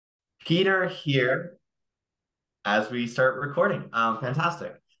Peter here as we start recording.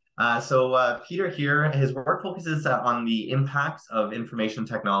 Fantastic. Peter here, his work focuses on the impacts of information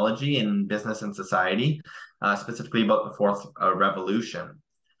technology in business and society, specifically about the fourth revolution.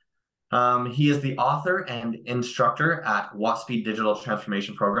 He is the author and instructor at Watspeed Digital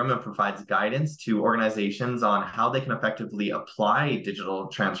Transformation program and provides guidance to organizations on how they can effectively apply digital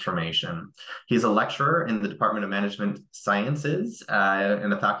transformation. He's a lecturer in the Department of Management Sciences in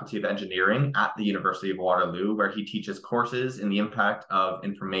the Faculty of Engineering at the University of Waterloo, where he teaches courses in the impact of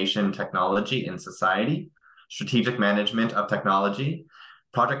information technology in society, strategic management of technology,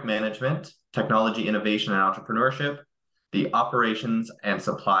 project management, technology innovation and entrepreneurship, the operations and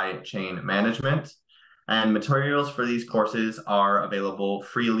supply chain management, and materials for these courses are available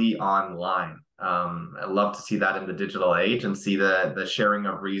freely online. I love to see that in the digital age and see the sharing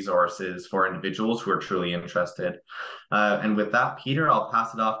of resources for individuals who are truly interested. And with that, Peter, I'll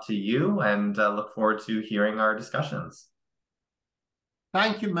pass it off to you and look forward to hearing our discussions.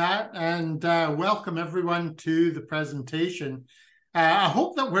 Thank you, Matt, and welcome everyone to the presentation. I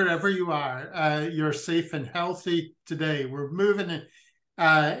hope that wherever you are, you're safe and healthy today. We're moving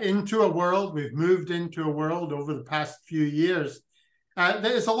into a world, we've moved into a world over the past few years that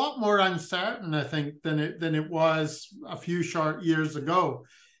is a lot more uncertain, I think, than it was a few short years ago.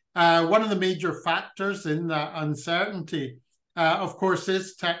 One of the major factors in that uncertainty, of course,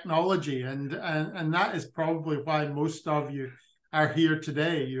 is technology, and that is probably why most of you are here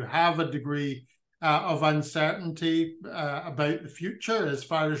today. You have a degree of uncertainty about the future as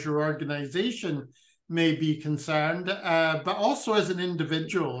far as your organization may be concerned, but also as an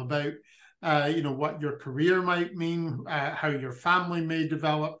individual about what your career might mean, how your family may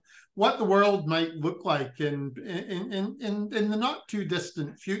develop, what the world might look like in the not too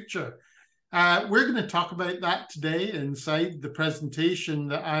distant future. We're going to talk about that today inside the presentation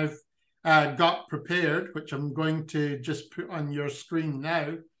that I've got prepared, which I'm going to just put on your screen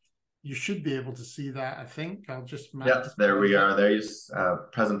now. You should be able to see that, I think. I'll just... Yep, there we are. There's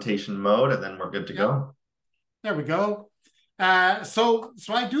presentation mode, and then we're good to go. There we go. So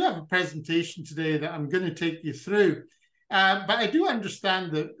I do have a presentation today that I'm going to take you through. But I do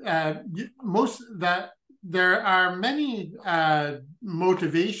understand that there are many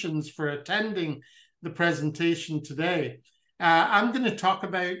motivations for attending the presentation today. I'm going to talk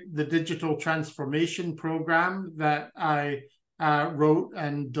about the digital transformation program that I wrote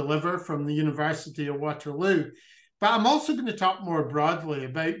and deliver from the University of Waterloo. But I'm also going to talk more broadly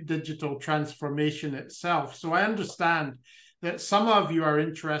about digital transformation itself. So I understand that some of you are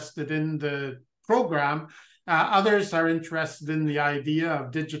interested in the program, others are interested in the idea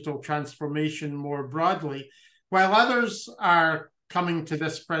of digital transformation more broadly, while others are coming to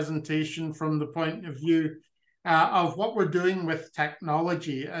this presentation from the point of view of what we're doing with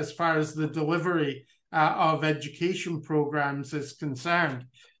technology as far as the delivery of education programs is concerned.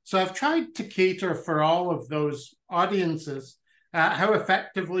 So I've tried to cater for all of those audiences. How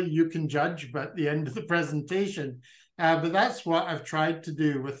effectively you can judge at the end of the presentation, but that's what I've tried to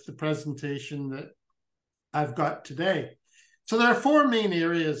do with the presentation that I've got today. So there are four main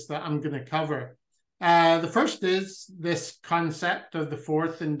areas that I'm going to cover. The first is this concept of the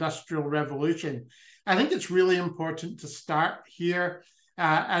fourth industrial revolution. I think it's really important to start here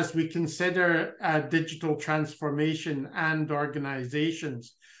as we consider digital transformation and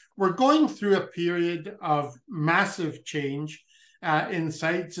organizations. We're going through a period of massive change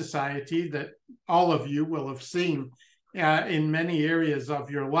inside society that all of you will have seen in many areas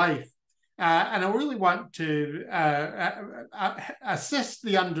of your life. And I really want to assist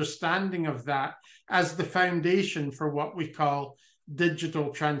the understanding of that as the foundation for what we call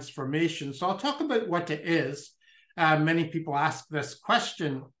digital transformation. So I'll talk about what it is. Many people ask this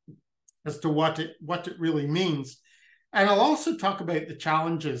question as to what it really means. And I'll also talk about the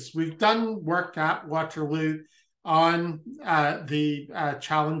challenges. We've done work at Waterloo on the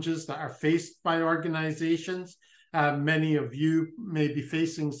challenges that are faced by organizations. Many of you may be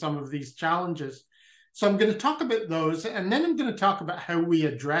facing some of these challenges. So I'm going to talk about those, and then I'm going to talk about how we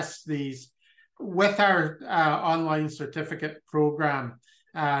address these with our online certificate program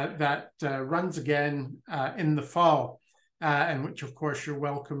that runs again in the fall, and which, of course, you're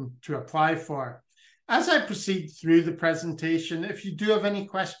welcome to apply for. As I proceed through the presentation, if you do have any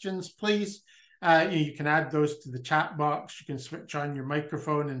questions, please, you can add those to the chat box. You can switch on your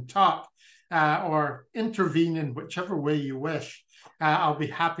microphone and talk, or intervene in whichever way you wish. I'll be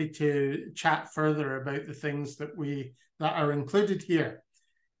happy to chat further about the things that are included here.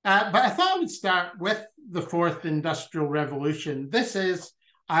 But I thought I would start with the fourth industrial revolution. This is,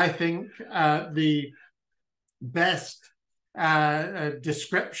 I think, the best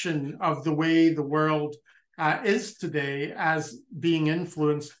description of the way the world is today as being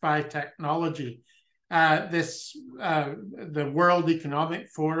influenced by technology. The World Economic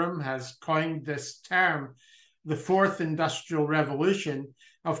Forum has coined this term, the fourth industrial revolution,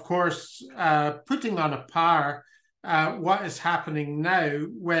 of course, putting on a par what is happening now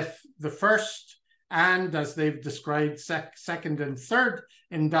with the first and, as they've described, second and third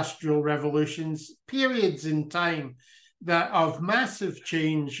industrial revolutions, periods in time that of massive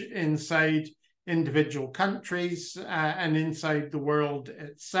change inside individual countries and inside the world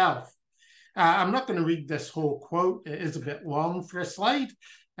itself. I'm not going to read this whole quote. It is a bit long for a slide,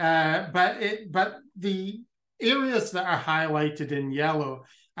 but the areas that are highlighted in yellow,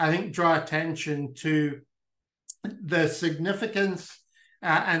 I think, draw attention to the significance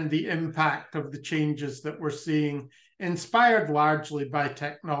and the impact of the changes that we're seeing, inspired largely by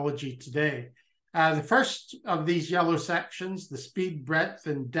technology today. The first of these yellow sections, the speed, breadth,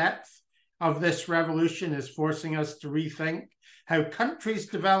 and depth of this revolution, is forcing us to rethink how countries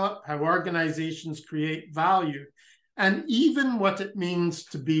develop, how organizations create value, and even what it means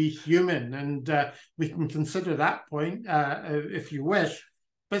to be human. And we can consider that point if you wish,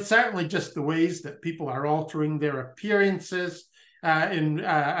 but certainly just the ways that people are altering their appearances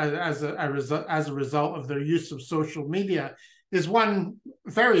as a result of their use of social media is one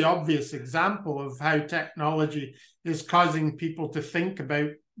very obvious example of how technology is causing people to think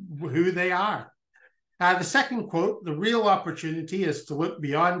about who they are. The second quote, the real opportunity is to look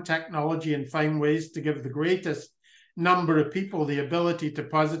beyond technology and find ways to give the greatest number of people the ability to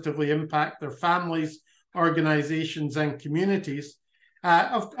positively impact their families, organizations, and communities.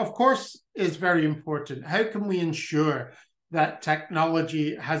 Of course, is very important. How can we ensure that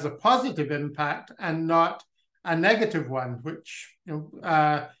technology has a positive impact and not a negative one, which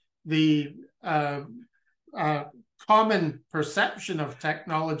the common perception of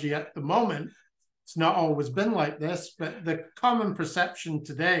technology at the moment, it's not always been like this, but the common perception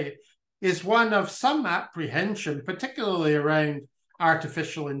today is one of some apprehension, particularly around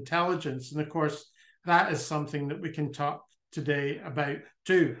artificial intelligence. And of course, that is something that we can talk today about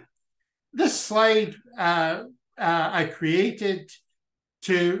too. This slide I created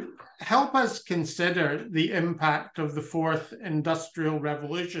to help us consider the impact of the fourth industrial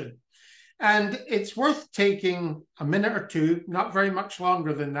revolution. And it's worth taking a minute or two, not very much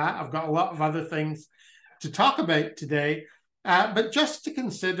longer than that. I've got a lot of other things to talk about today, but just to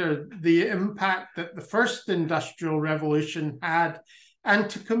consider the impact that the first industrial revolution had and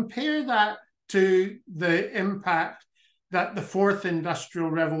to compare that to the impact that the fourth industrial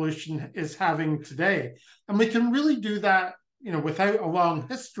revolution is having today. And we can really do that, without a long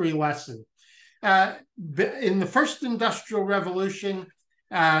history lesson. In the first industrial revolution,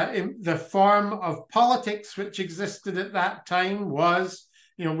 the form of politics which existed at that time was,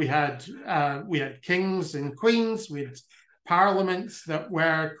 we had kings and queens, we had parliaments that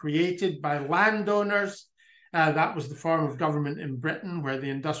were created by landowners. That was the form of government in Britain where the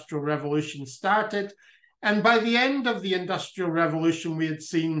Industrial Revolution started. And by the end of the Industrial Revolution, we had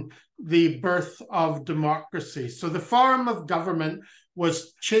seen the birth of democracy. So the form of government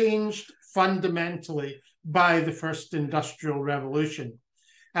was changed fundamentally by the first Industrial Revolution.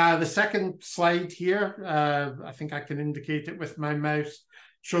 The second slide here, I think I can indicate it with my mouse,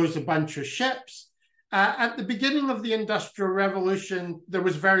 shows a bunch of ships. At the beginning of the Industrial Revolution, there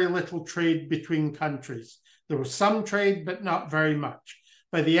was very little trade between countries. There was some trade, but not very much.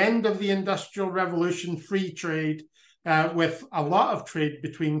 By the end of the Industrial Revolution, free trade with a lot of trade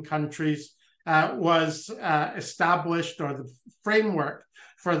between countries was established, or the framework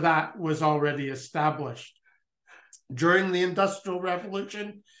for that was already established. During the Industrial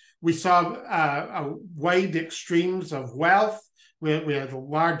Revolution, we saw wide extremes of wealth. We had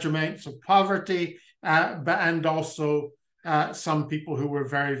large amounts of poverty, and also some people who were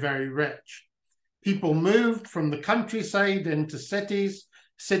very, very rich. People moved from the countryside into cities.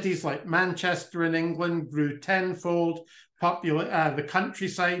 Cities like Manchester in England grew tenfold. The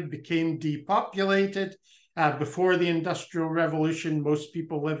countryside became depopulated. Before the Industrial Revolution, most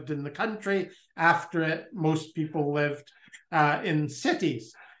people lived in the country. After it, most people lived in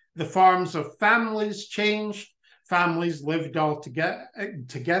cities. The forms of families changed. Families lived all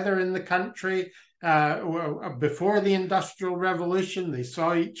together in the country. Before the Industrial Revolution, they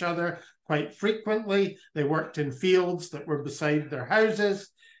saw each other quite frequently. They worked in fields that were beside their houses.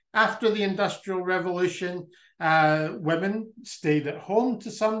 After the Industrial Revolution, women stayed at home to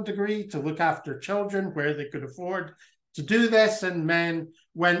some degree to look after children where they could afford to do this, and men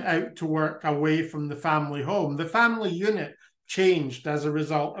went out to work away from the family home. The family unit changed as a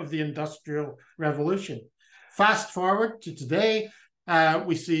result of the Industrial Revolution. Fast forward to today,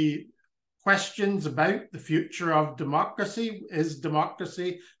 we see questions about the future of democracy. Is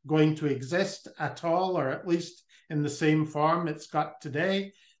democracy going to exist at all, or at least in the same form it's got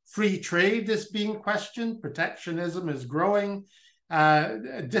today? Free trade is being questioned. Protectionism is growing.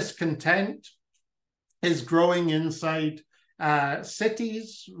 Discontent is growing inside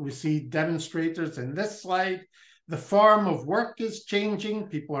cities. We see demonstrators in this slide. The form of work is changing.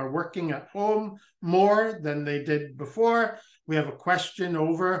 People are working at home more than they did before. We have a question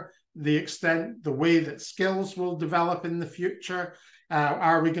over the extent, the way that skills will develop in the future.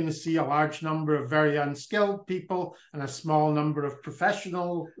 Are we going to see a large number of very unskilled people and a small number of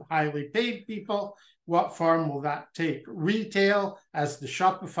professional, highly paid people? What form will that take? Retail, as the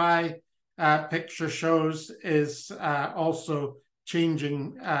Shopify picture shows, is also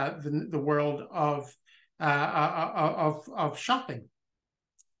changing the world of shopping.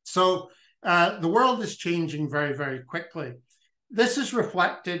 So the world is changing very, very quickly. This is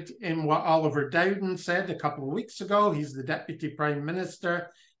reflected in what Oliver Dowden said a couple of weeks ago. He's the Deputy Prime Minister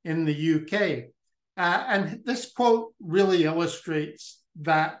in the UK. And this quote really illustrates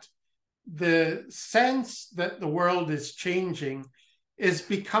that the sense that the world is changing is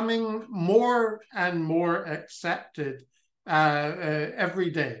becoming more and more accepted every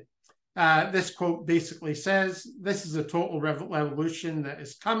day. This quote basically says, this is a total revolution that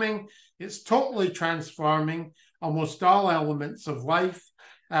is coming. It's totally transforming almost all elements of life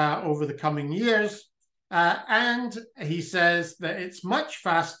over the coming years. And he says that it's much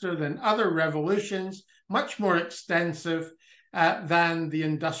faster than other revolutions, much more extensive than the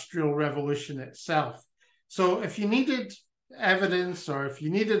Industrial Revolution itself. So if you needed evidence, or if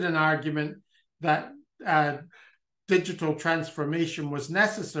you needed an argument that digital transformation was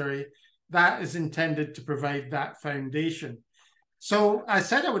necessary, that is intended to provide that foundation. So I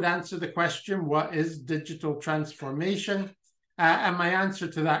said I would answer the question, what is digital transformation? And my answer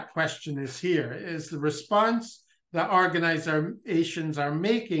to that question is here. It is the response that organizations are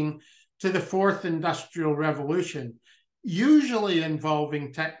making to the fourth industrial revolution, usually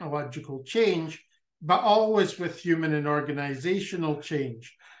involving technological change, but always with human and organizational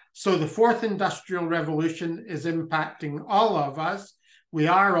change. So the fourth industrial revolution is impacting all of us. We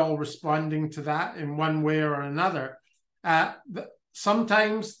are all responding to that in one way or another.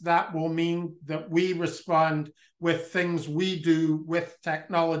 Sometimes that will mean that we respond with things we do with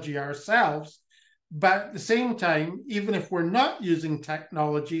technology ourselves. But at the same time, even if we're not using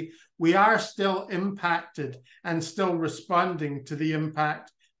technology, we are still impacted and still responding to the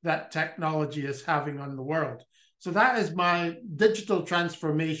impact that technology is having on the world. So that is my digital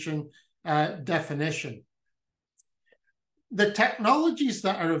transformation definition. The technologies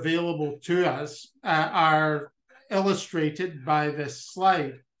that are available to us are illustrated by this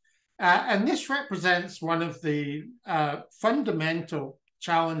slide. And this represents one of the fundamental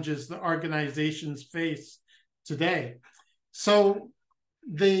challenges that organizations face today. So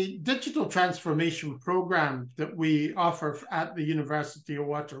the digital transformation program that we offer at the University of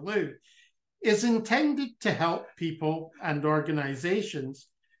Waterloo is intended to help people and organizations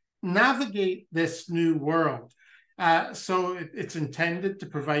navigate this new world. So it's intended to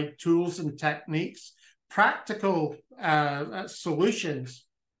provide tools and techniques, practical solutions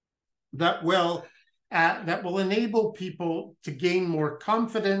that will enable people to gain more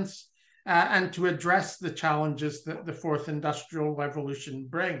confidence and to address the challenges that the fourth industrial revolution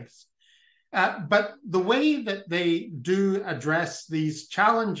brings. But the way that they do address these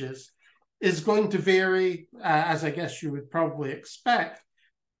challenges is going to vary, as I guess you would probably expect,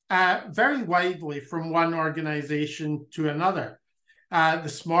 very widely from one organization to another.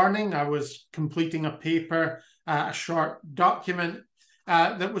 This morning, I was completing a paper, a short document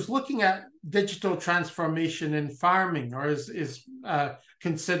that was looking at digital transformation in farming, or is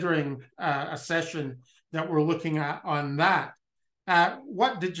considering a session that we're looking at on that.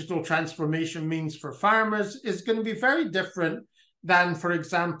 What digital transformation means for farmers is going to be very different than, for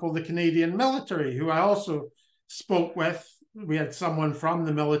example, the Canadian military, who I also spoke with. We had someone from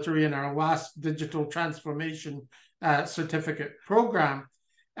the military in our last digital transformation certificate program.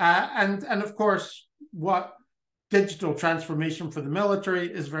 And of course, what digital transformation for the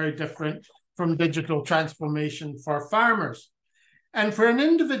military is very different from digital transformation for farmers. And for an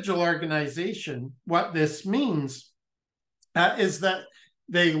individual organization, what this means is that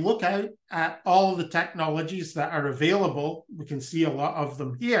they look out at all the technologies that are available. We can see a lot of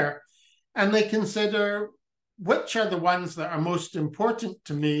them here. And they consider, which are the ones that are most important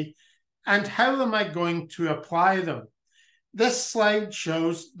to me, and how am I going to apply them? This slide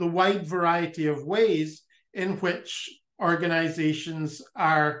shows the wide variety of ways in which organizations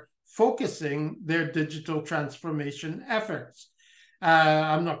are focusing their digital transformation efforts.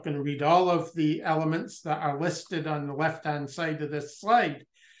 I'm not going to read all of the elements that are listed on the left-hand side of this slide,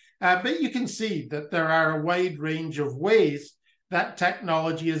 but you can see that there are a wide range of ways that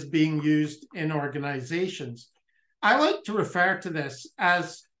technology is being used in organizations. I like to refer to this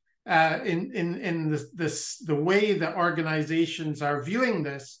as the way that organizations are viewing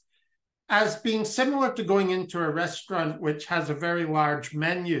this as being similar to going into a restaurant which has a very large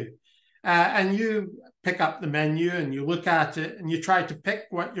menu. And you pick up the menu and you look at it and you try to pick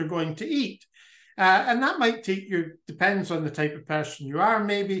what you're going to eat. And that might take you, depends on the type of person you are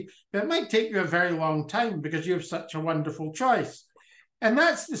maybe, but it might take you a very long time because you have such a wonderful choice. And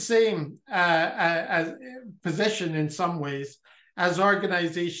that's the same position in some ways as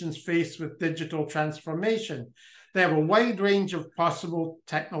organizations face with digital transformation. They have a wide range of possible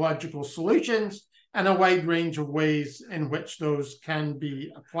technological solutions and a wide range of ways in which those can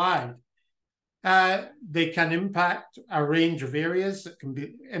be applied. They can impact a range of areas. It can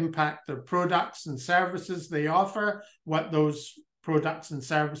impact the products and services they offer, what those products and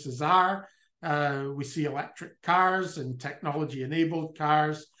services are. We see electric cars and technology-enabled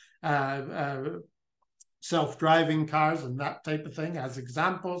cars, self-driving cars and that type of thing as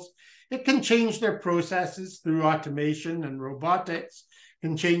examples. It can change their processes through automation and robotics,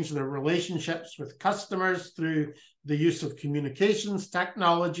 can change their relationships with customers through the use of communications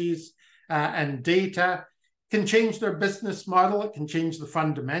technologies and data, can change their business model. It can change the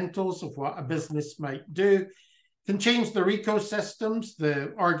fundamentals of what a business might do, can change their ecosystems,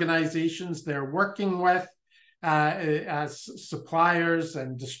 the organizations they're working with as suppliers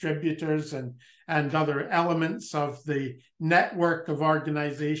and distributors and other elements of the network of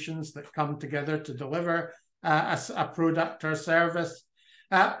organizations that come together to deliver a product or service,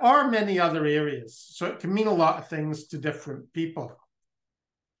 or many other areas. So it can mean a lot of things to different people.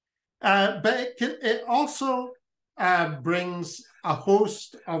 But it also brings a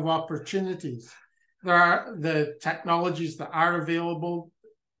host of opportunities. There are the technologies that are available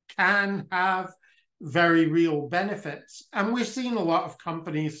can have very real benefits. And we've seen a lot of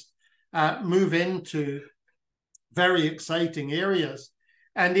companies move into very exciting areas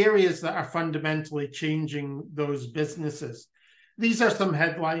and areas that are fundamentally changing those businesses. These are some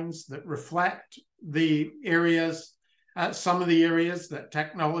headlines that reflect the areas, some of the areas that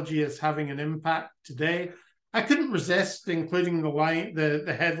technology is having an impact today. I couldn't resist including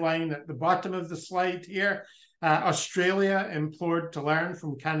the headline at the bottom of the slide here. Australia implored to learn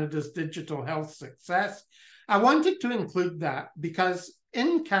from Canada's digital health success. I wanted to include that because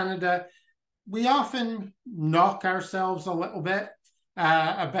in Canada, we often knock ourselves a little bit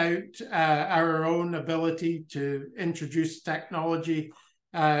about our own ability to introduce technology,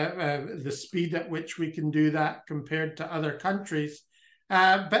 the speed at which we can do that compared to other countries.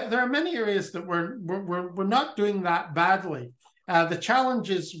 But there are many areas that we're not doing that badly. The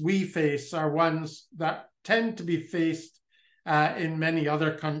challenges we face are ones that tend to be faced in many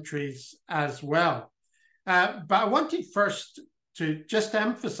other countries as well. But I wanted first to just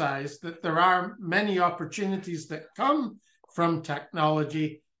emphasize that there are many opportunities that come from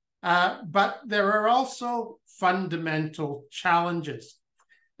technology, but there are also fundamental challenges.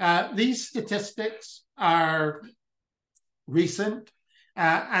 These statistics are recent,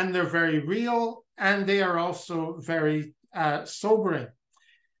 and they're very real, and they are also very sobering.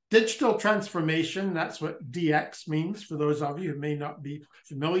 Digital transformation, that's what DX means for those of you who may not be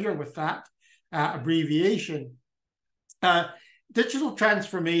familiar with that abbreviation. Digital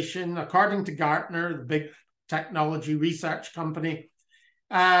transformation, according to Gartner, the big technology research company,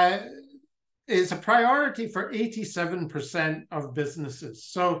 is a priority for 87% of businesses.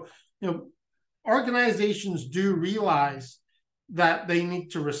 So, organizations do realize that they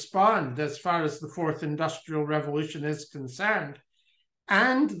need to respond as far as the fourth industrial revolution is concerned.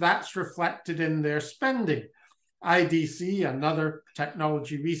 And that's reflected in their spending. IDC, another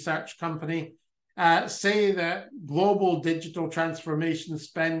technology research company, say that global digital transformation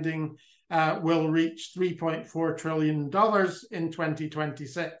spending will reach $3.4 trillion in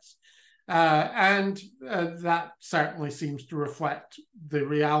 2026. And that certainly seems to reflect the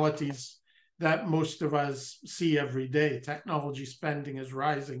realities that most of us see every day. Technology spending is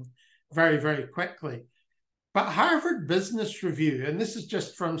rising very, very quickly. But Harvard Business Review, and this is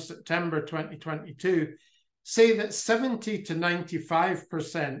just from September 2022, say that 70 to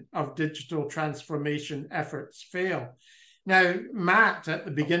 95% of digital transformation efforts fail. Now, Matt, at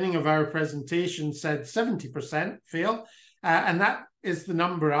the beginning of our presentation, said 70% fail, and that is the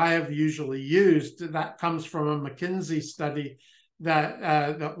number I have usually used. That comes from a McKinsey study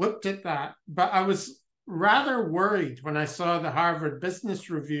that looked at that. But I was rather worried when I saw the Harvard Business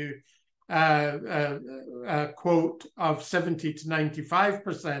Review quote of 70 to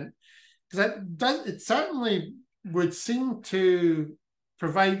 95%, because it certainly would seem to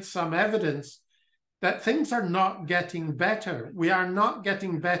provide some evidence that things are not getting better. We are not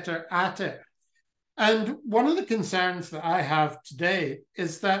getting better at it. And one of the concerns that I have today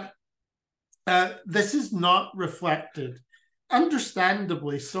is that this is not reflected,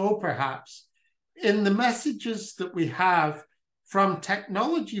 understandably so perhaps, in the messages that we have from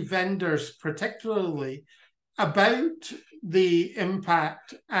technology vendors, particularly, about the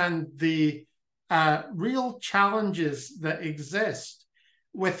impact and the real challenges that exist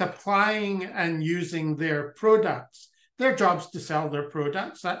with applying and using their products. Their job's to sell their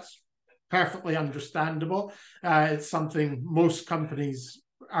products. That's perfectly understandable. It's something most companies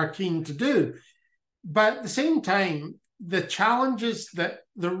are keen to do. But at the same time, the challenges, the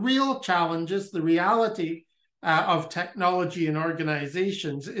real challenges, the reality of technology in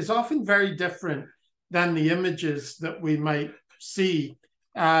organizations is often very different than the images that we might see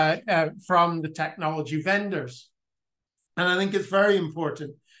from the technology vendors. And I think it's very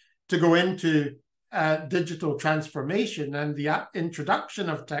important to go into digital transformation and the introduction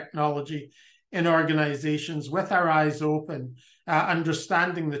of technology in organizations with our eyes open,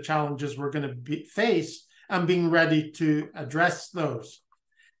 understanding the challenges we're going to face and being ready to address those.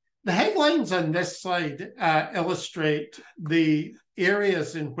 The headlines on this slide illustrate the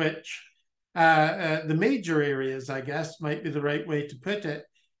areas in which, the major areas, I guess, might be the right way to put it,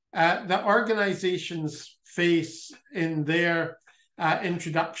 that organizations face in their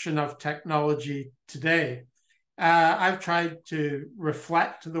introduction of technology today. I've tried to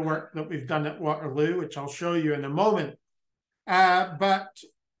reflect the work that we've done at Waterloo, which I'll show you in a moment. But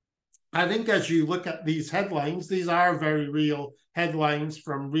I think as you look at these headlines, these are very real headlines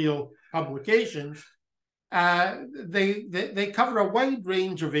from real publications. They cover a wide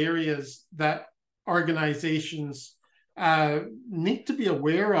range of areas that organizations need to be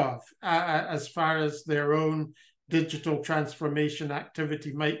aware of as far as their own digital transformation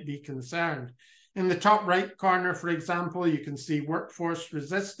activity might be concerned. In the top right corner, for example, you can see workforce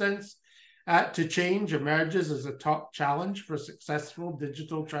resistance to change emerges as a top challenge for successful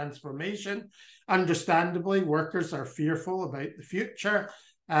digital transformation. Understandably, workers are fearful about the future.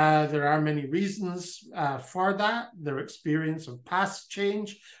 There are many reasons for that. Their experience of past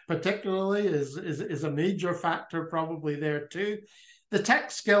change, particularly, is a major factor probably there too. The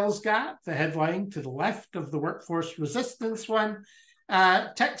tech skills gap, the headline to the left of the workforce resistance one,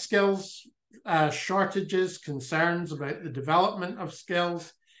 tech skills shortages, concerns about the development of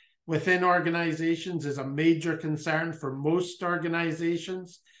skills within organizations is a major concern for most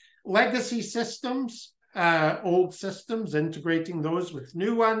organizations. Legacy systems, old systems, integrating those with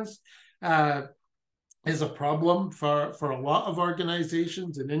new ones is a problem for a lot of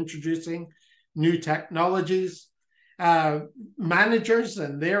organizations in introducing new technologies. Managers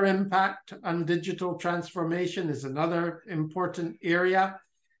and their impact on digital transformation is another important area.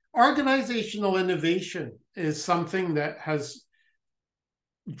 Organizational innovation is something that has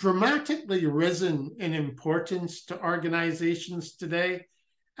dramatically risen in importance to organizations today.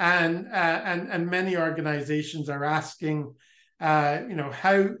 And many organizations are asking,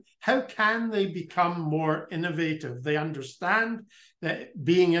 how can they become more innovative? They understand that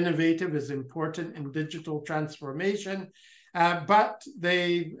being innovative is important in digital transformation, but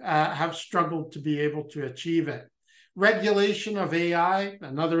they have struggled to be able to achieve it. Regulation of AI,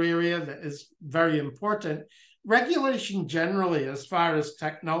 another area that is very important. Regulation generally, as far as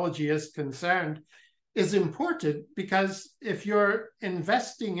technology is concerned, is important because if you're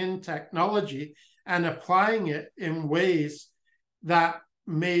investing in technology and applying it in ways that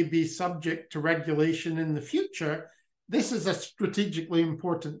may be subject to regulation in the future, this is a strategically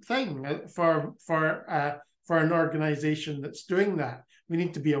important thing for an organization that's doing that. We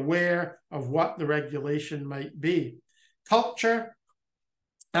need to be aware of what the regulation might be. Culture,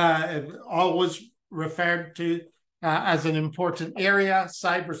 always referred to as an important area.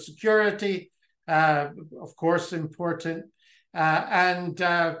 Cybersecurity, of course, important. And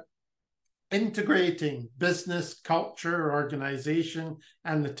integrating business, culture, organization,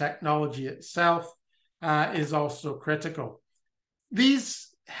 and the technology itself is also critical. These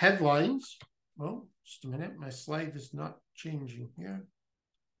headlines, well, just a minute, my slide is not changing here.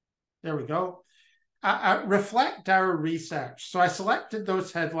 There we go. Reflect our research. So I selected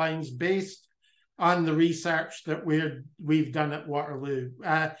those headlines based on the research that we've done at Waterloo.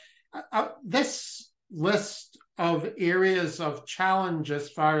 This list of areas of challenge as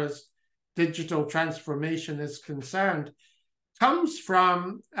far as digital transformation is concerned comes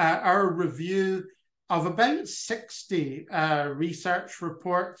from our review of about 60 research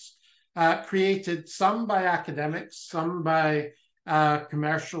reports created, some by academics, some by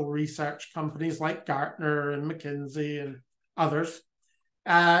commercial research companies like Gartner and McKinsey and others.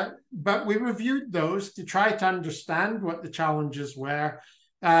 But we reviewed those to try to understand what the challenges were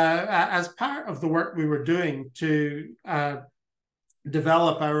as part of the work we were doing to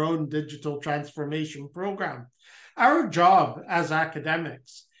develop our own digital transformation program. Our job as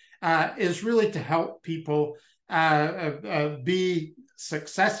academics is really to help people be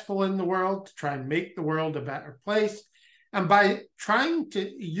successful in the world, to try and make the world a better place. And by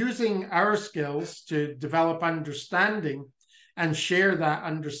using our skills to develop understanding and share that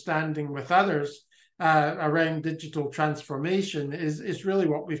understanding with others around digital transformation is really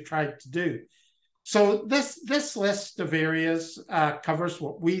what we've tried to do. So this list of areas covers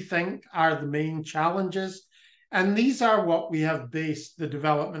what we think are the main challenges. And these are what we have based the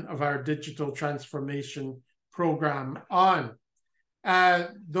development of our digital transformation program on.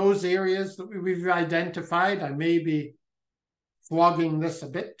 Those areas that we've identified, I may be flogging this a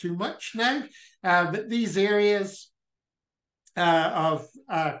bit too much now, but these areas of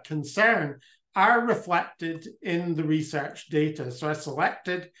concern are reflected in the research data. So I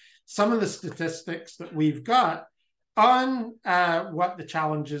selected some of the statistics that we've got on what the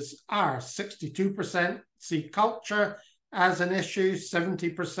challenges are. 62% see culture as an issue,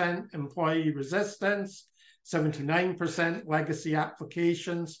 70% employee resistance, 79% legacy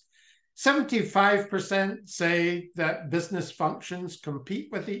applications, 75% say that business functions compete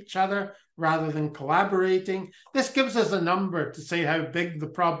with each other rather than collaborating. This gives us a number to say how big the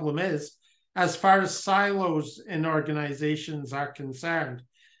problem is as far as silos in organizations are concerned.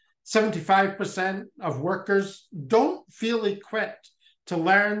 75% of workers don't feel equipped to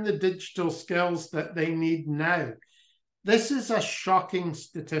learn the digital skills that they need now. This is a shocking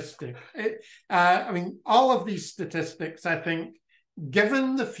statistic. I mean, all of these statistics, I think,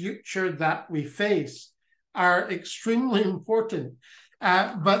 given the future that we face, are extremely important.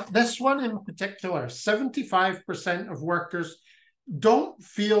 But this one in particular, 75% of workers don't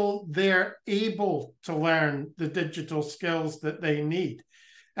feel they're able to learn the digital skills that they need.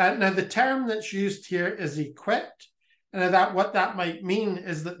 Now, the term that's used here is equipped. And what that might mean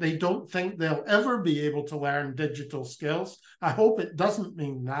is that they don't think they'll ever be able to learn digital skills. I hope it doesn't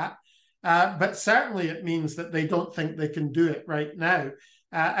mean that. But certainly it means that they don't think they can do it right now.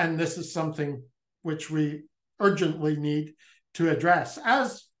 And this is something which we urgently need to address,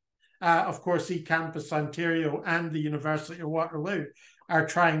 as, of course, eCampusOntario and the University of Waterloo are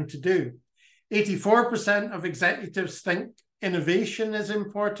trying to do. 84% of executives think innovation is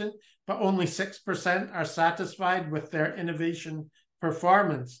important, but only 6% are satisfied with their innovation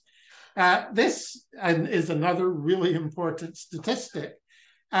performance. This is another really important statistic.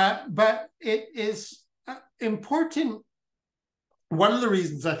 But it is important. One of the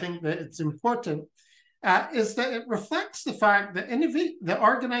reasons I think that it's important is that it reflects the fact that the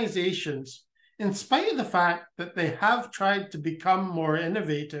organizations, in spite of the fact that they have tried to become more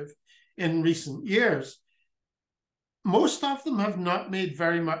innovative in recent years, most of them have not made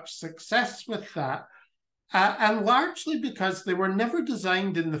very much success with that. And largely because they were never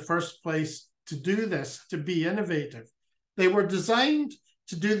designed in the first place to do this, to be innovative. They were designed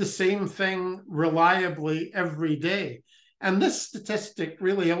to do the same thing reliably every day. And this statistic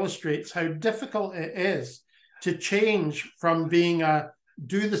really illustrates how difficult it is to change from being a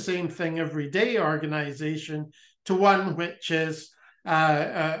do the same thing every day organization to one which is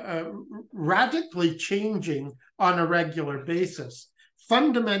radically changing on a regular basis.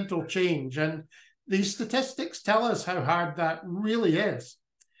 Fundamental change. And these statistics tell us how hard that really is.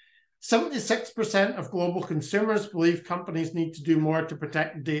 76% of global consumers believe companies need to do more to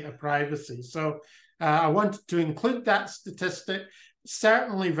protect data privacy. So I wanted to include that statistic,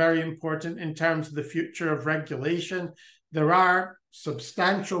 certainly very important in terms of the future of regulation. There are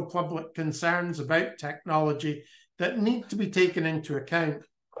substantial public concerns about technology that need to be taken into account.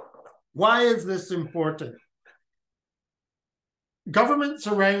 Why is this important? Governments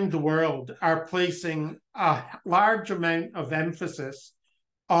around the world are placing a large amount of emphasis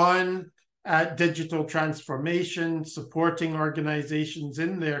on digital transformation, supporting organizations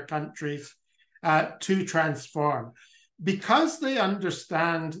in their countries to transform. Because they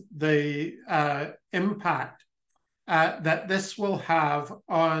understand the impact that this will have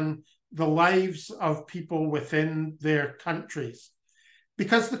on the lives of people within their countries.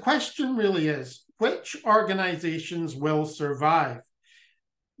 Because the question really is, which organizations will survive?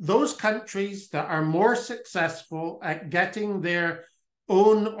 Those countries that are more successful at getting their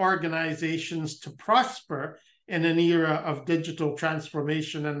own organizations to prosper in an era of digital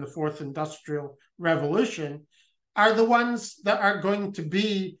transformation and the fourth industrial revolution are the ones that are going to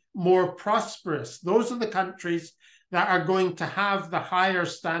be more prosperous. Those are the countries that are going to have the higher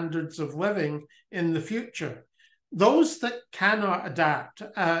standards of living in the future. Those that cannot adapt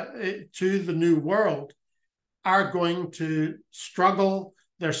to the new world are going to struggle,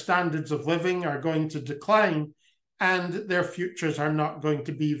 their standards of living are going to decline, and their futures are not going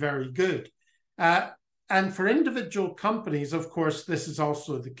to be very good. And for individual companies, of course, this is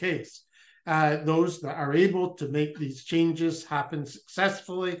also the case. Those that are able to make these changes happen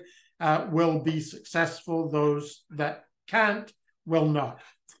successfully will be successful. Those that can't will not.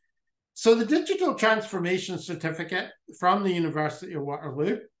 So the Digital Transformation Certificate from the University of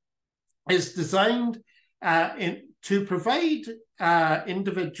Waterloo is designed to provide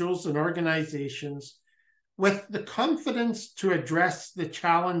individuals and organizations with the confidence to address the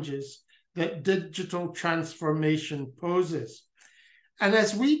challenges that digital transformation poses. And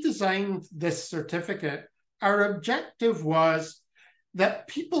as we designed this certificate, our objective was that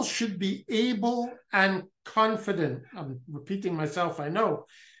people should be able and confident, I'm repeating myself, I know,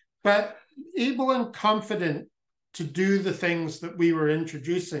 but able and confident to do the things that we were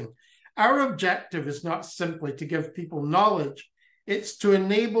introducing. Our objective is not simply to give people knowledge, it's to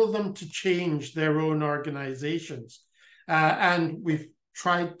enable them to change their own organizations. And we've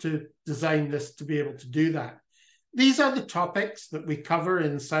tried to design this to be able to do that. These are the topics that we cover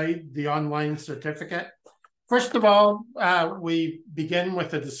inside the online certificate. First of all, we begin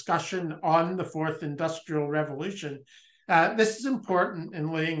with a discussion on the fourth industrial revolution. This is important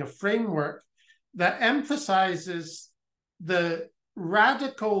in laying a framework that emphasizes the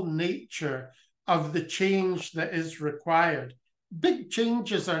radical nature of the change that is required. Big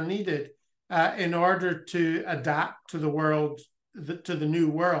changes are needed in order to adapt to the world, to the new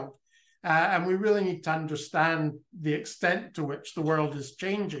world. And we really need to understand the extent to which the world is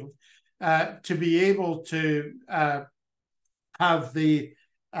changing to be able to have the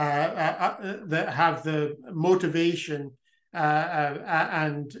motivation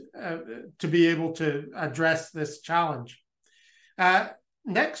and to be able to address this challenge.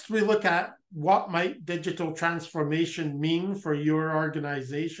 Next, we look at what might digital transformation mean for your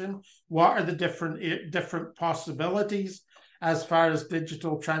organization? What are the different possibilities as far as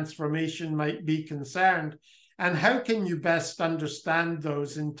digital transformation might be concerned? And how can you best understand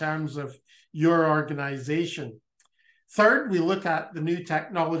those in terms of your organization? Third, we look at the new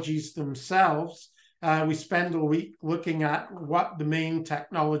technologies themselves. We spend a week looking at what the main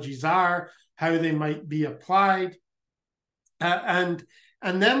technologies are, how they might be applied. And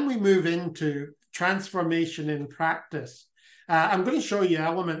then we move into transformation in practice. I'm going to show you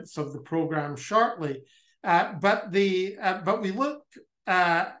elements of the program shortly, but we look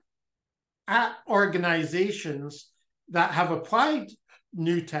at organizations that have applied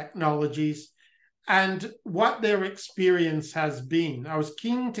new technologies and what their experience has been. I was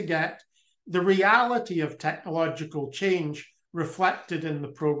keen to get the reality of technological change reflected in the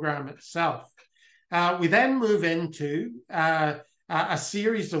program itself. We then move into a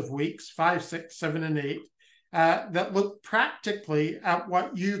series of weeks, 5, 6, 7, and 8, that look practically at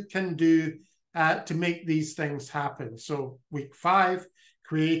what you can do to make these things happen. So week 5,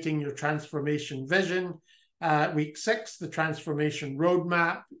 creating your transformation vision. Week 6, the transformation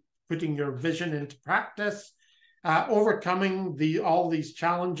roadmap, putting your vision into practice, overcoming all these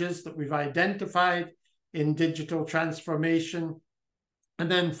challenges that we've identified in digital transformation. And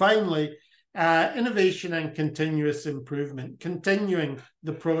then finally, innovation and continuous improvement, continuing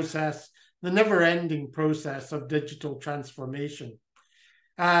the process, the never-ending process of digital transformation.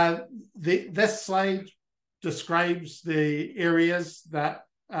 This slide describes the areas that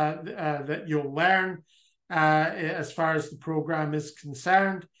you'll learn as far as the program is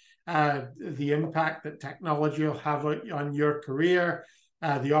concerned, the impact that technology will have on your career,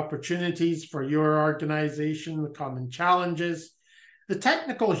 the opportunities for your organization, the common challenges, the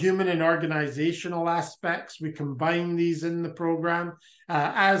technical, human, and organizational aspects. We combine these in the program,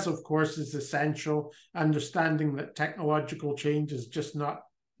 as of course is essential, understanding that technological change is just not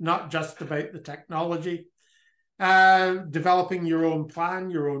just about the technology. Developing your own plan,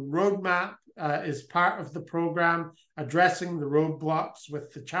 your own roadmap is part of the program, addressing the roadblocks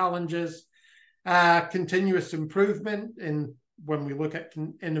with the challenges. Continuous improvement when we look at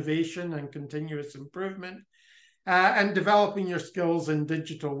innovation and continuous improvement. And developing your skills in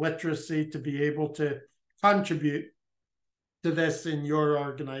digital literacy to be able to contribute to this in your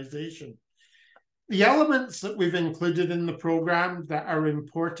organization. The elements that we've included in the program that are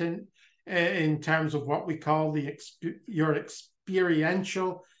important in terms of what we call your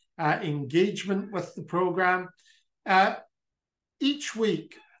experiential engagement with the program. Each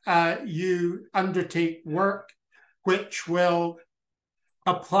week, you undertake work which will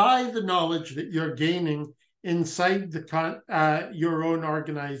apply the knowledge that you're gaining inside your own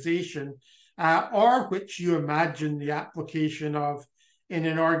organization, or which you imagine the application of in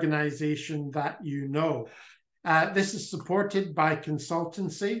an organization that you know. This is supported by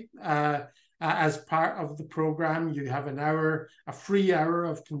consultancy. As part of the program, you have a free hour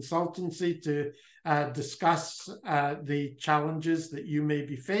of consultancy to discuss the challenges that you may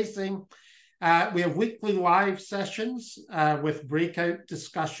be facing. We have weekly live sessions with breakout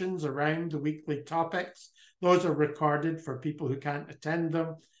discussions around the weekly topics. Those are recorded for people who can't attend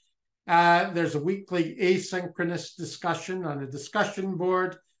them. There's a weekly asynchronous discussion on a discussion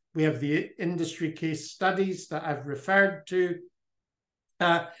board. We have the industry case studies that I've referred to.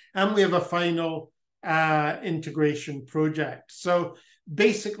 And we have a final integration project. So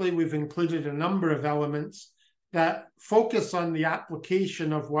basically, we've included a number of elements that focus on the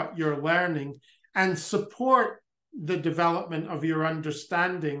application of what you're learning and support the development of your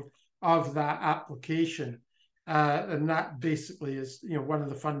understanding of that application. And that basically is, one of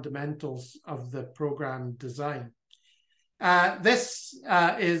the fundamentals of the program design. This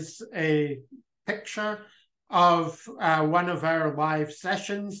is a picture of one of our live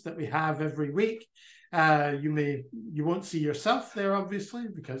sessions that we have every week. You won't see yourself there, obviously,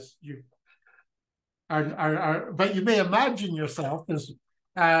 because you but you may imagine yourself as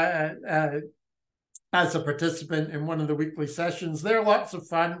a participant in one of the weekly sessions. They're lots of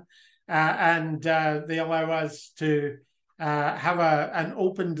fun, and they allow us to have an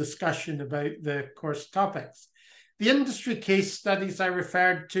open discussion about the course topics. The industry case studies I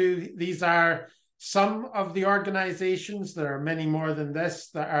referred to, these are some of the organizations. There are many more than this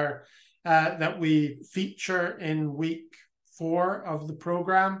that we feature in week 4 of the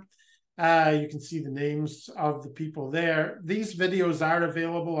program. You can see the names of the people there. These videos are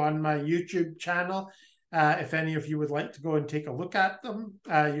available on my YouTube channel. If any of you would like to go and take a look at them,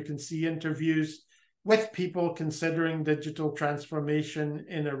 you can see interviews with people considering digital transformation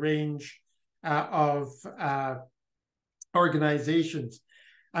in a range of organizations.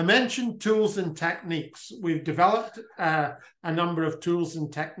 I mentioned tools and techniques. We've developed a number of tools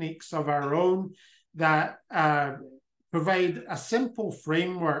and techniques of our own that provide a simple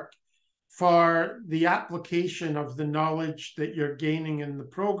framework for the application of the knowledge that you're gaining in the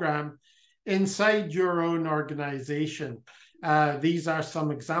program inside your own organization. These are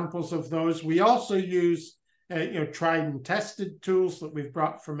some examples of those. We also use tried and tested tools that we've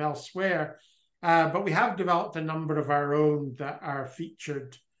brought from elsewhere, but we have developed a number of our own that are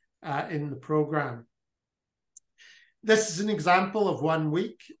featured in the program. This is an example of 1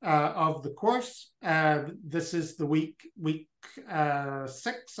 week of the course. This is the week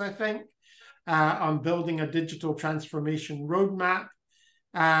 6, I think, on building a digital transformation roadmap.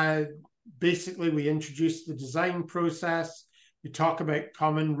 Basically, we introduce the design process. We talk about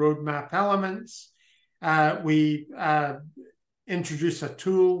common roadmap elements. We introduce a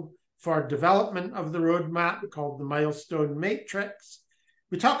tool for development of the roadmap called the milestone matrix.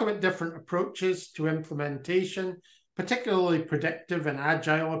 We talk about different approaches to implementation, particularly predictive and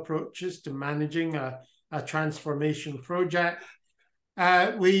agile approaches to managing a transformation project.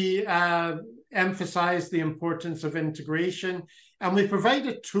 We emphasize the importance of integration, and we provide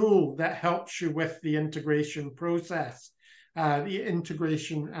a tool that helps you with the integration process, the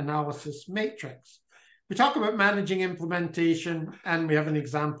integration analysis matrix. We talk about managing implementation, and we have an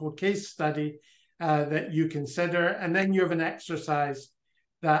example case study that you consider, and then you have an exercise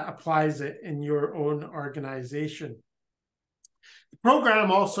that applies it in your own organization. The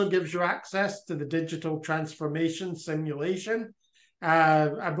program also gives you access to the digital transformation simulation.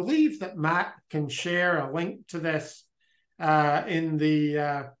 I believe that Matt can share a link to this in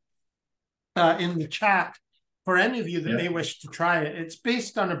the chat for any of you that may wish to try it. It's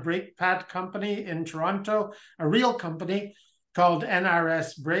based on a brake pad company in Toronto, a real company called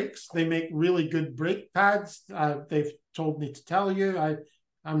NRS Brakes. They make really good brake pads. They've told me to tell you.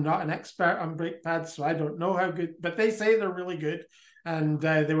 I'm not an expert on brake pads, so I don't know how good, but they say they're really good. And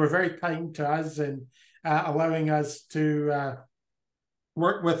they were very kind to us in allowing us to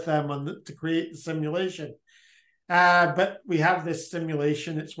work with them to create the simulation. But we have this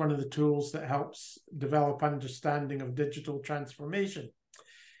simulation. It's one of the tools that helps develop understanding of digital transformation.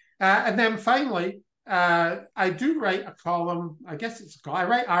 And then finally, I do write a column, I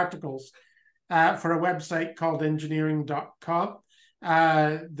write articles for a website called engineering.com.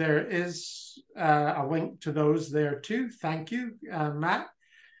 There is a link to those there too. Thank you, Matt.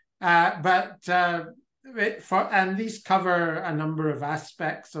 But and these cover a number of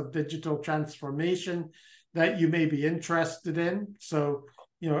aspects of digital transformation that you may be interested in. So,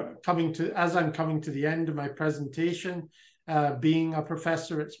 as I'm coming to the end of my presentation, being a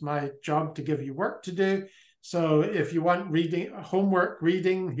professor, it's my job to give you work to do. So if you want homework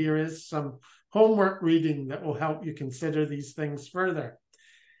reading, here is some homework reading that will help you consider these things further.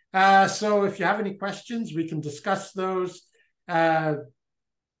 So if you have any questions, we can discuss those. The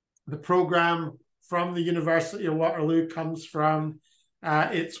program from the University of Waterloo comes from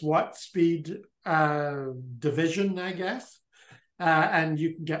its Watspeed division, I guess, and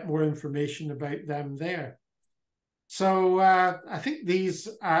you can get more information about them there. So I think these,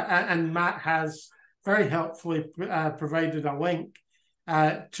 and Matt has very helpfully provided a link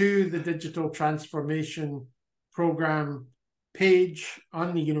to the digital transformation program page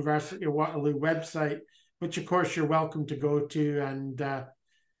on the University of Waterloo website, which of course you're welcome to go to and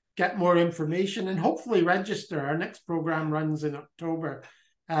get more information and hopefully register. Our next program runs in October,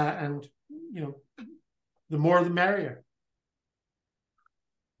 and the more the merrier.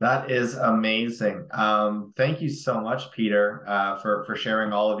 That is amazing. Thank you so much, Peter, for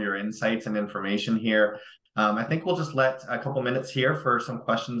sharing all of your insights and information here. I think we'll just let a couple minutes here for some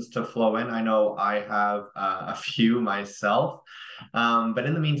questions to flow in. I know I have a few myself, but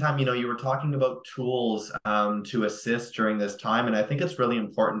in the meantime, you were talking about tools to assist during this time, and I think it's really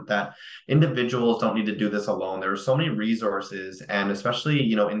important that individuals don't need to do this alone. There are so many resources, and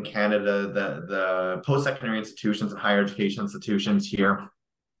especially in Canada, the post-secondary institutions and higher education institutions here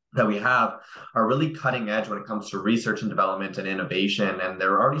that we have are really cutting edge when it comes to research and development and innovation. And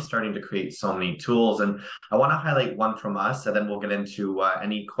they're already starting to create so many tools. And I want to highlight one from us, and then we'll get into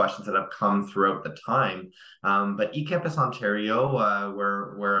any questions that have come throughout the time. But eCampusOntario,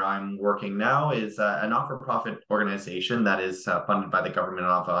 where I'm working now, is a not-for-profit organization that is funded by the government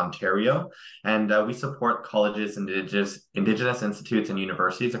of Ontario. And we support colleges, Indigenous institutes, and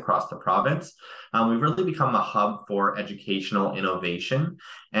universities across the province. We've really become a hub for educational innovation.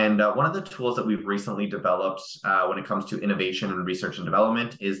 And one of the tools that we've recently developed when it comes to innovation and research and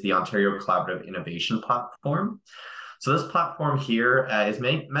development is the Ontario Collaborative Innovation Platform. So this platform here is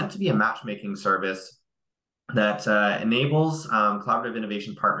meant to be a matchmaking service that enables collaborative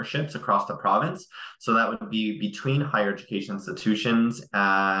innovation partnerships across the province. So that would be between higher education institutions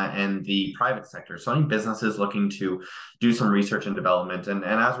and the private sector. So any businesses looking to do some research and development. And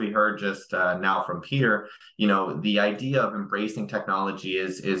as we heard just now from Peter, the idea of embracing technology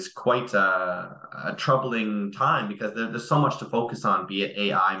is quite a troubling time, because there's so much to focus on, be it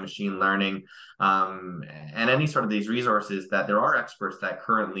AI, machine learning, and any sort of these resources that there are experts that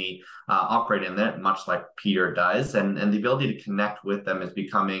currently operate in that, much like Peter does, and the ability to connect with them is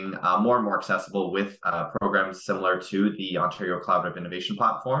becoming more and more accessible with programs similar to the Ontario Collaborative Innovation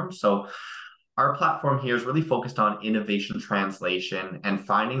Platform. So our platform here is really focused on innovation translation and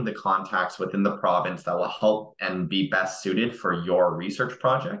finding the contacts within the province that will help and be best suited for your research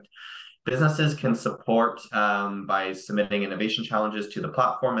project. Businesses can support by submitting innovation challenges to the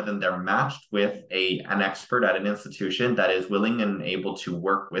platform, and then they're matched with an expert at an institution that is willing and able to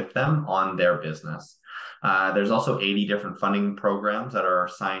work with them on their business. There's also 80 different funding programs that are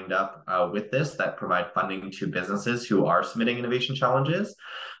signed up with this that provide funding to businesses who are submitting innovation challenges.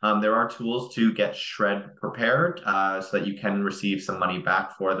 There are tools to get SHRED prepared so that you can receive some money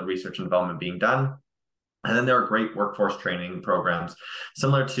back for the research and development being done. And then there are great workforce training programs,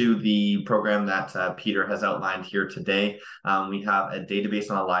 similar to the program that Peter has outlined here today. We have a database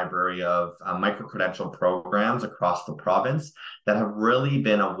and a library of micro-credential programs across the province that have really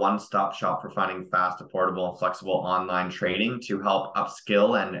been a one-stop shop for finding fast, affordable, and flexible online training to help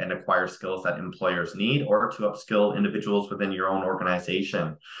upskill and acquire skills that employers need, or to upskill individuals within your own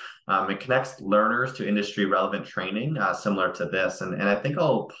organization. It connects learners to industry-relevant training, similar to this. And I think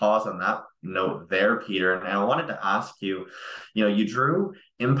I'll pause on that note there, Peter. And I wanted to ask you, you drew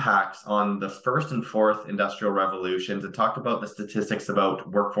impacts on the first and fourth industrial revolutions and talked about the statistics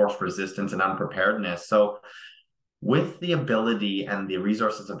about workforce resistance and unpreparedness. So with the ability and the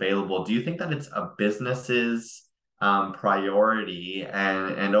resources available, do you think that it's a business's priority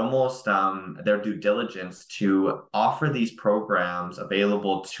and almost their due diligence to offer these programs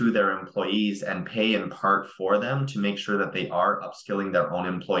available to their employees and pay in part for them, to make sure that they are upskilling their own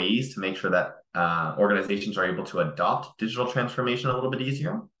employees, to make sure that organizations are able to adopt digital transformation a little bit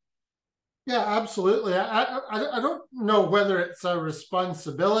easier? Yeah, absolutely. I don't know whether it's a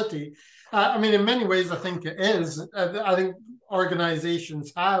responsibility. I mean, in many ways, I think it is. I think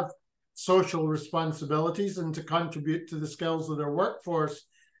organizations have social responsibilities, and to contribute to the skills of their workforce,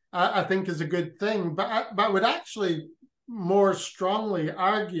 I think is a good thing. But I would actually more strongly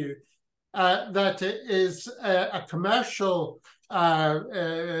argue that it is a commercial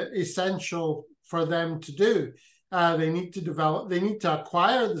essential for them to do. They need to develop, they need to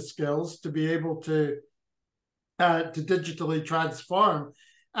acquire the skills to be able to digitally transform.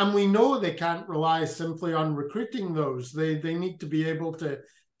 And we know they can't rely simply on recruiting those. They need to be able to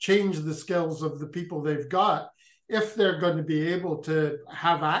change the skills of the people they've got if they're going to be able to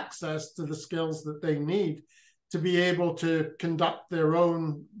have access to the skills that they need to be able to conduct their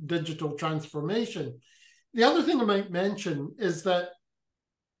own digital transformation. The other thing I might mention is that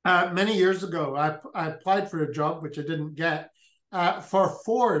many years ago, I applied for a job, which I didn't get, for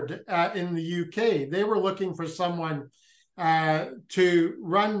Ford in the UK. They were looking for someone to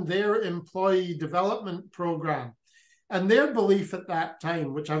run their employee development program. And their belief at that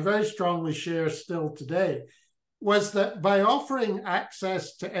time, which I very strongly share still today, was that by offering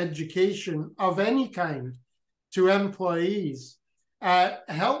access to education of any kind to employees,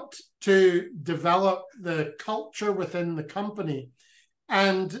 helped to develop the culture within the company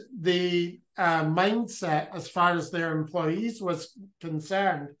and the mindset as far as their employees was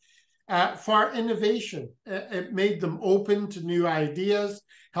concerned for innovation. It made them open to new ideas,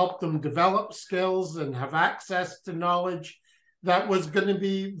 helped them develop skills and have access to knowledge that was going to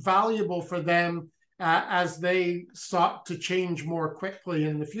be valuable for them as they sought to change more quickly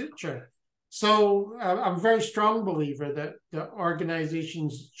in the future. So I'm a very strong believer that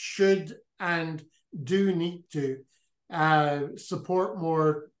organizations should and do need to support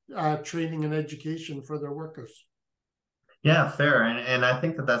more training and education for their workers. Yeah, fair. And I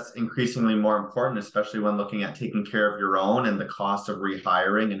think that that's increasingly more important, especially when looking at taking care of your own and the cost of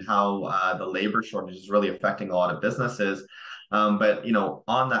rehiring and how the labor shortage is really affecting a lot of businesses. But, you know,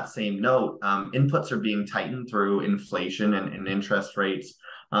 on that same note, inputs are being tightened through inflation and interest rates.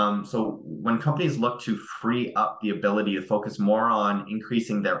 So when companies look to free up the ability to focus more on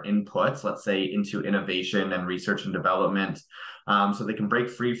increasing their inputs, let's say into innovation and research and development, so they can break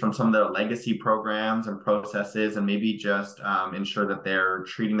free from some of their legacy programs and processes and maybe just ensure that they're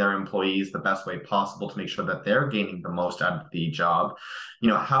treating their employees the best way possible to make sure that they're gaining the most out of the job. You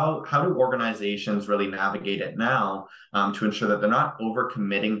know, how do organizations really navigate it now to ensure that they're not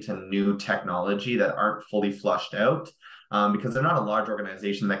overcommitting to new technology that aren't fully flushed out? Because they're not a large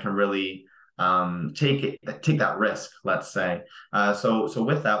organization that can really take that risk, let's say. So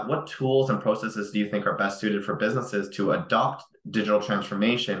with that, what tools and processes do you think are best suited for businesses to adopt digital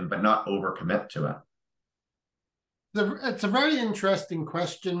transformation but not overcommit to it? It's a very interesting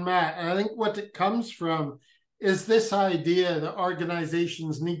question, Matt. And I think what it comes from is this idea that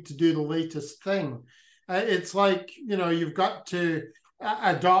organizations need to do the latest thing. It's like, you know, you've got to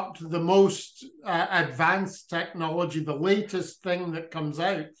adopt the most advanced technology, the latest thing that comes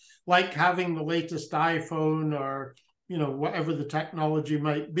out, like having the latest iPhone or, you know, whatever the technology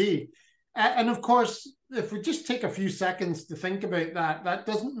might be. And of course, if we just take a few seconds to think about that, that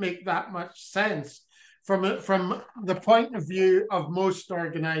doesn't make that much sense from the point of view of most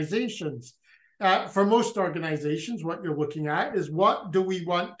organizations. For most organizations, what you're looking at is what do we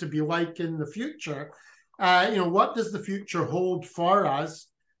want to be like in the future? You know, what does the future hold for us?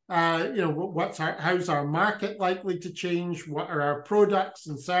 You know, how's our market likely to change? What are our products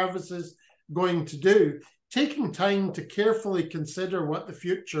and services going to do? Taking time to carefully consider what the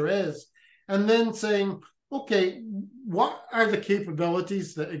future is, and then saying, okay, what are the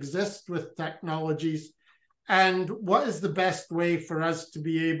capabilities that exist with technologies, and what is the best way for us to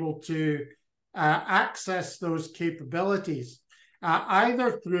be able to access those capabilities,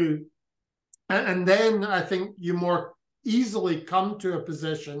 either through, and then I think you more easily come to a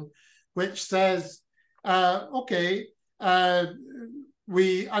position which says, okay,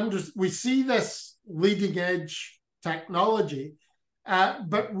 we see this leading edge technology,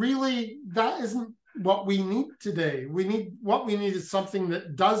 but really that isn't what we need today. What we need is something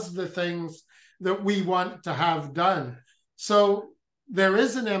that does the things that we want to have done. So there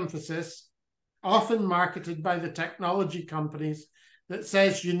is an emphasis, often marketed by the technology companies, that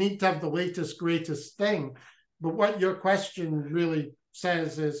says you need to have the latest, greatest thing. But what your question really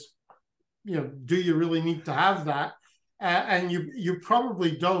says is, you know, do you really need to have that? And you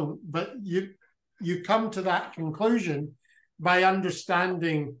probably don't, but you come to that conclusion by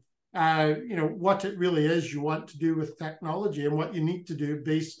understanding, you know, what it really is you want to do with technology and what you need to do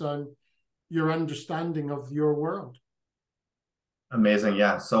based on your understanding of your world. Amazing.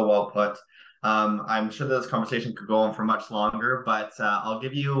 Yeah, so well put. I'm sure this conversation could go on for much longer, but I'll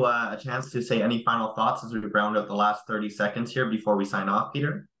give you a chance to say any final thoughts as we round out the last 30 seconds here before we sign off,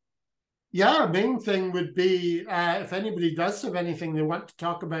 Peter. Yeah, main thing would be if anybody does have anything they want to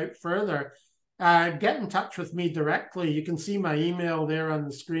talk about further, get in touch with me directly. You can see my email there on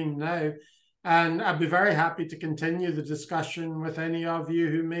the screen now. And I'd be very happy to continue the discussion with any of you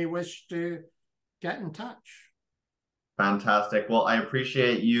who may wish to get in touch. Fantastic. Well, I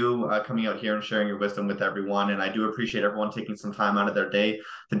appreciate you coming out here and sharing your wisdom with everyone. And I do appreciate everyone taking some time out of their day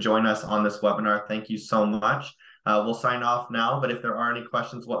to join us on this webinar. Thank you so much. We'll sign off now, but if there are any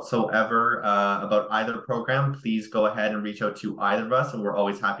questions whatsoever about either program, please go ahead and reach out to either of us, and we're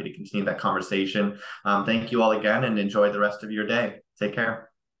always happy to continue that conversation. Thank you all again, and enjoy the rest of your day. Take care.